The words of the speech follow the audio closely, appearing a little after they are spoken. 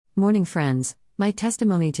Morning, friends. My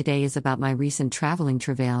testimony today is about my recent traveling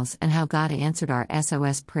travails and how God answered our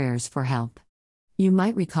SOS prayers for help. You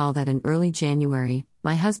might recall that in early January,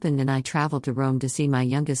 my husband and I traveled to Rome to see my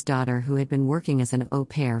youngest daughter who had been working as an au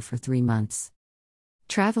pair for 3 months.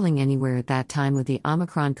 Traveling anywhere at that time with the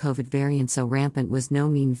Omicron COVID variant so rampant was no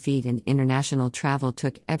mean feat, and international travel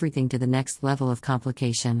took everything to the next level of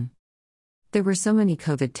complication. There were so many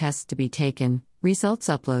COVID tests to be taken, results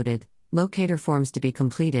uploaded, locator forms to be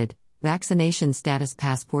completed, vaccination status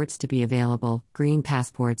passports to be available, green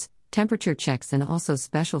passports, temperature checks, and also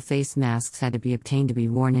special face masks had to be obtained to be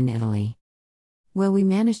worn in Italy. Well, we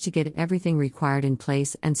managed to get everything required in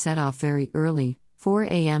place and set off very early, 4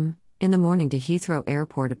 a.m., in the morning to Heathrow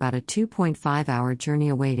Airport, about a 2.5-hour journey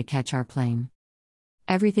away, to catch our plane.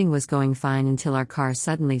 Everything was going fine until our car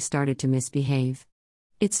suddenly started to misbehave.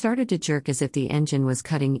 It started to jerk as if the engine was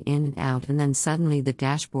cutting in and out, and then suddenly the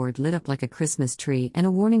dashboard lit up like a Christmas tree and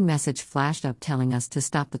a warning message flashed up telling us to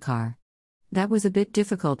stop the car. That was a bit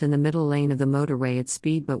difficult in the middle lane of the motorway at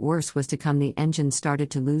speed, but worse was to come. The engine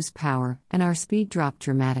started to lose power, and our speed dropped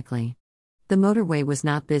dramatically. The motorway was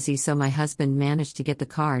not busy, so my husband managed to get the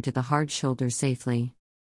car to the hard shoulder safely.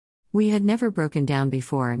 We had never broken down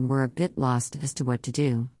before and were a bit lost as to what to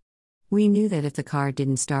do. We knew that if the car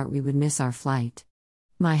didn't start, we would miss our flight.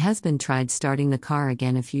 My husband tried starting the car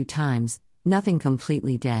again a few times, nothing,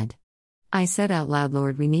 completely dead. I said out loud,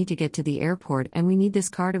 "Lord, we need to get to the airport and we need this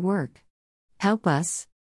car to work. Help us."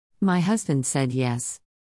 My husband said yes.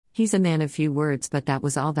 He's a man of few words, but that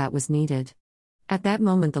was all that was needed. At that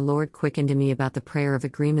moment, the Lord quickened in me about the prayer of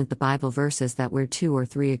agreement, the Bible verses that where 2 or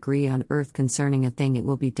 3 agree on earth concerning a thing, it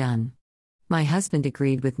will be done. My husband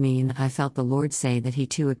agreed with me, and I felt the Lord say that he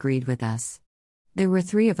too agreed with us. There were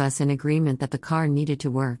 3 of us in agreement that the car needed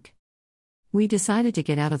to work. We decided to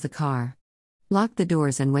get out of the car, lock the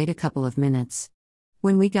doors, and wait a couple of minutes.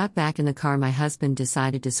 When we got back in the car, my husband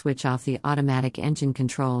decided to switch off the automatic engine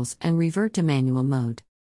controls and revert to manual mode.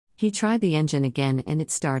 He tried the engine again and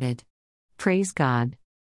it started. Praise God.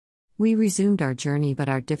 We resumed our journey, but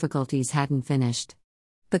our difficulties hadn't finished.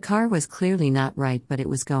 The car was clearly not right, but it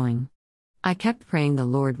was going. I kept praying the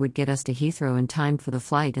Lord would get us to Heathrow in time for the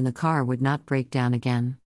flight and the car would not break down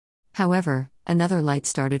again. However, another light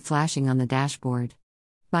started flashing on the dashboard.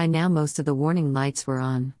 By now most of the warning lights were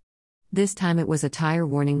on. This time it was a tire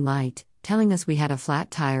warning light, telling us we had a flat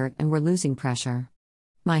tire and were losing pressure.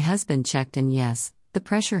 My husband checked, and yes, the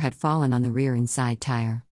pressure had fallen on the rear inside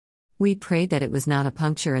tire. We prayed that it was not a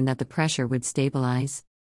puncture and that the pressure would stabilize.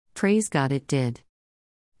 Praise God, it did.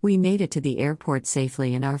 We made it to the airport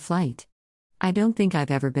safely and our flight. I don't think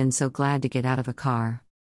I've ever been so glad to get out of a car.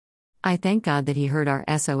 I thank God that He heard our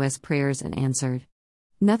SOS prayers and answered.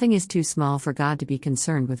 Nothing is too small for God to be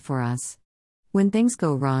concerned with for us. When things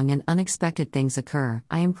go wrong and unexpected things occur,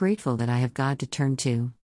 I am grateful that I have God to turn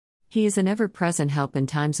to. He is an ever-present help in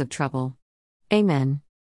times of trouble. Amen.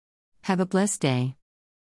 Have a blessed day.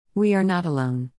 We are not alone.